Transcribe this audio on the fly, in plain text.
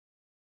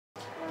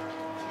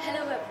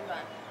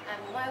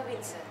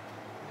Sir,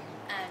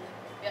 and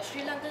we are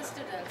Sri Lankan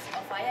students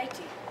of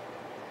IIT,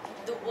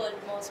 the world's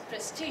most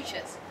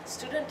prestigious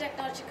student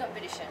technology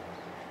competition,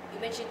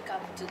 Imagine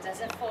Cup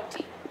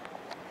 2014.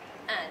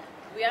 And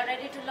we are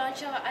ready to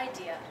launch our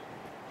idea.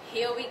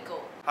 Here we go.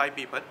 Hi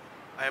people,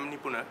 I am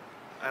Nipuna.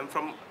 I am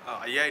from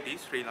IIT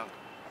Sri Lanka.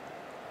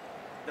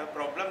 The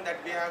problem that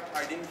we have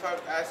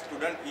identified as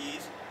student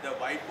is the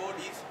whiteboard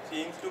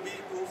seems to be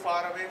too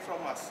far away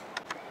from us.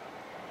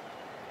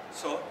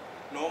 So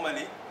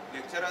normally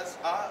lecturers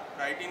are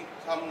writing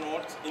some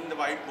notes in the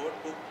whiteboard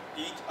to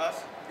teach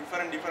us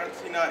different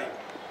scenarios.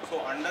 So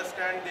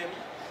understand them,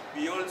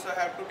 we also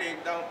have to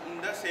take down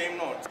the same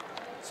notes.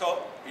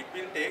 So it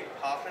will take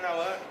half an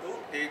hour to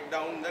take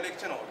down the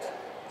lecture notes.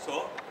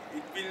 So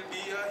it will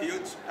be a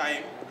huge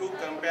time to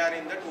compare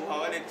in the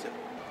 2-hour lecture.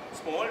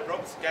 Small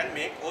drops can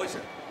make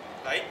ocean.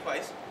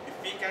 Likewise,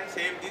 if we can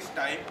save this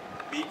time,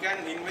 we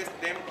can invest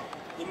them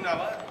in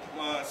our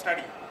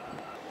study.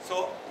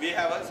 So we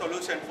have a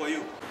solution for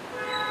you.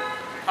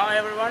 Hi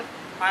everyone,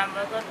 I am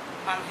Lanka.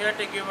 I am here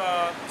to give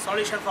a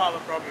solution for our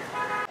problem.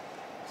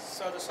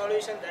 So the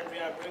solution that we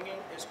are bringing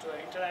is to an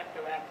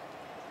interactive app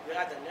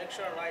where the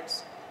lecturer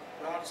writes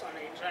notes on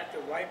an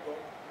interactive whiteboard.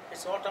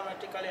 It's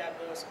automatically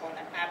appears on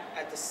an app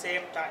at the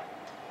same time,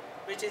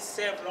 which is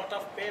save a lot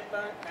of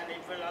paper and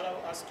it will allow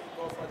us to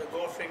go for the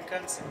goal-free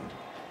concept.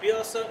 We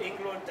also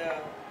include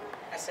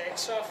as an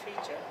extra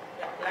feature,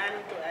 we are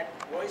planning to add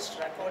voice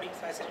recording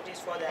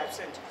facilities for the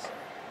absentees.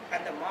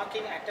 And the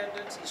marking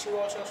attendance issue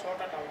also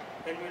sorted out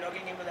when we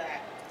logging into the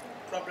app.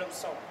 Problem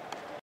solved.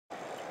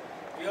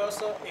 We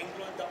also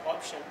include the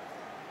option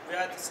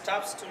where the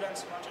staff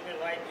students want to be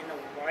write in a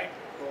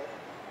whiteboard.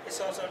 It's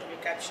also to be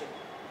captioned.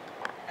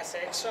 As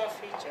an extra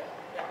feature,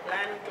 we are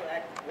planning to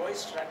add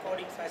voice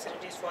recording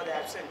facilities for the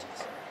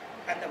absentees.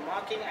 And the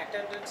marking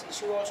attendance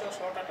issue also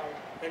sorted out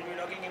when we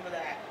logging into the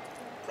app.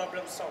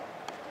 Problem solved.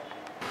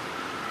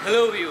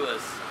 Hello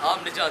viewers,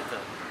 I'm Nijanta.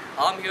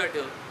 I'm here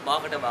to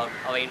market about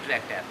our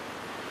Interact app.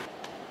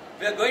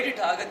 We are going to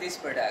target these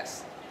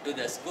products to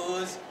the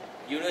schools,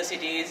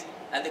 universities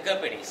and the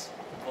companies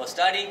for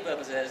studying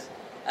purposes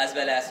as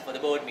well as for the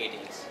board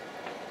meetings.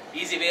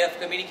 Easy way of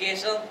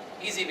communication,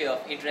 easy way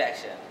of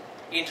interaction.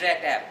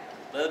 Interact app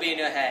will be in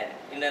your hand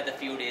in another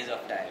few days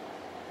of time.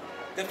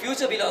 The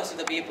future belongs to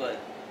the people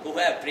who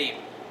have dream.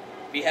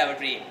 We have a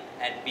dream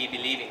and we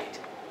believe in it.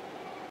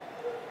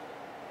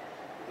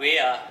 We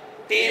are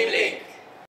Team Link.